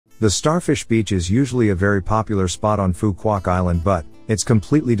The Starfish Beach is usually a very popular spot on Phu Quoc Island, but it's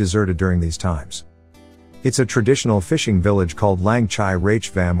completely deserted during these times. It's a traditional fishing village called Lang Chai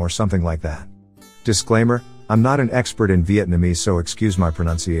Rach Vam or something like that. Disclaimer, I'm not an expert in Vietnamese, so excuse my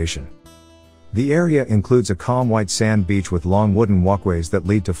pronunciation. The area includes a calm white sand beach with long wooden walkways that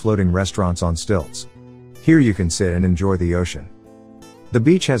lead to floating restaurants on stilts. Here you can sit and enjoy the ocean. The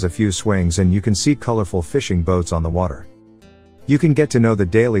beach has a few swings and you can see colorful fishing boats on the water. You can get to know the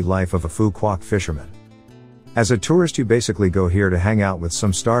daily life of a Phu Quoc fisherman. As a tourist, you basically go here to hang out with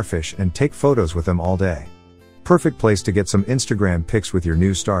some starfish and take photos with them all day. Perfect place to get some Instagram pics with your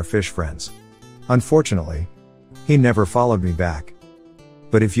new starfish friends. Unfortunately, he never followed me back.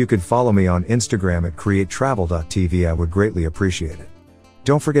 But if you could follow me on Instagram at createtravel.tv, I would greatly appreciate it.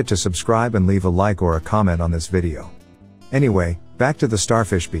 Don't forget to subscribe and leave a like or a comment on this video. Anyway, back to the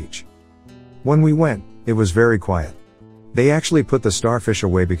Starfish Beach. When we went, it was very quiet. They actually put the starfish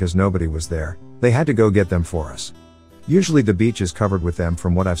away because nobody was there. They had to go get them for us. Usually the beach is covered with them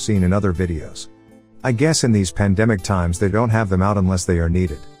from what I've seen in other videos. I guess in these pandemic times they don't have them out unless they are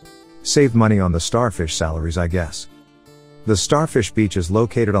needed. Save money on the starfish salaries, I guess. The Starfish Beach is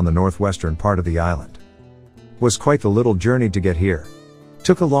located on the northwestern part of the island. Was quite the little journey to get here.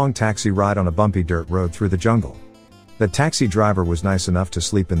 Took a long taxi ride on a bumpy dirt road through the jungle. The taxi driver was nice enough to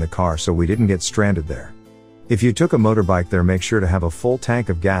sleep in the car so we didn't get stranded there. If you took a motorbike there, make sure to have a full tank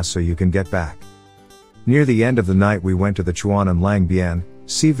of gas so you can get back. Near the end of the night we went to the Chuan and Lang Bien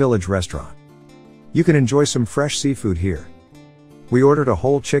Sea Village restaurant. You can enjoy some fresh seafood here. We ordered a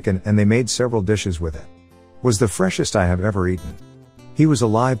whole chicken and they made several dishes with it. Was the freshest I have ever eaten. He was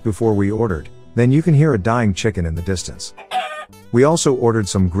alive before we ordered, then you can hear a dying chicken in the distance. We also ordered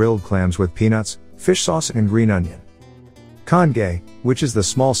some grilled clams with peanuts, fish sauce and green onion. Con gai, which is the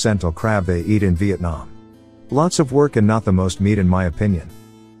small sentil crab they eat in Vietnam. Lots of work and not the most meat in my opinion.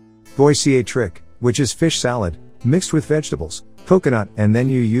 Boi sie trick, which is fish salad, mixed with vegetables, coconut, and then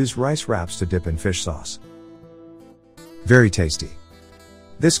you use rice wraps to dip in fish sauce. Very tasty.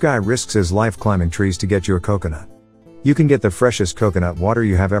 This guy risks his life climbing trees to get you a coconut. You can get the freshest coconut water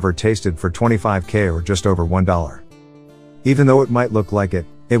you have ever tasted for 25k or just over $1. Even though it might look like it,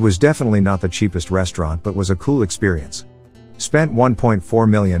 it was definitely not the cheapest restaurant but was a cool experience. Spent 1.4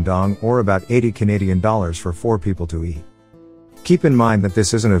 million dong or about 80 Canadian dollars for 4 people to eat. Keep in mind that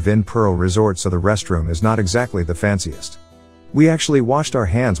this isn't a Vin Pearl resort, so the restroom is not exactly the fanciest. We actually washed our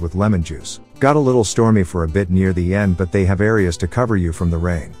hands with lemon juice. Got a little stormy for a bit near the end, but they have areas to cover you from the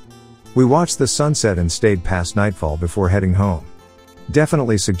rain. We watched the sunset and stayed past nightfall before heading home.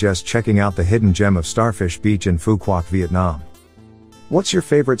 Definitely suggest checking out the hidden gem of Starfish Beach in Phu Quoc, Vietnam. What's your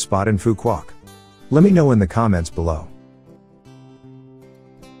favorite spot in Phu Quoc? Let me know in the comments below.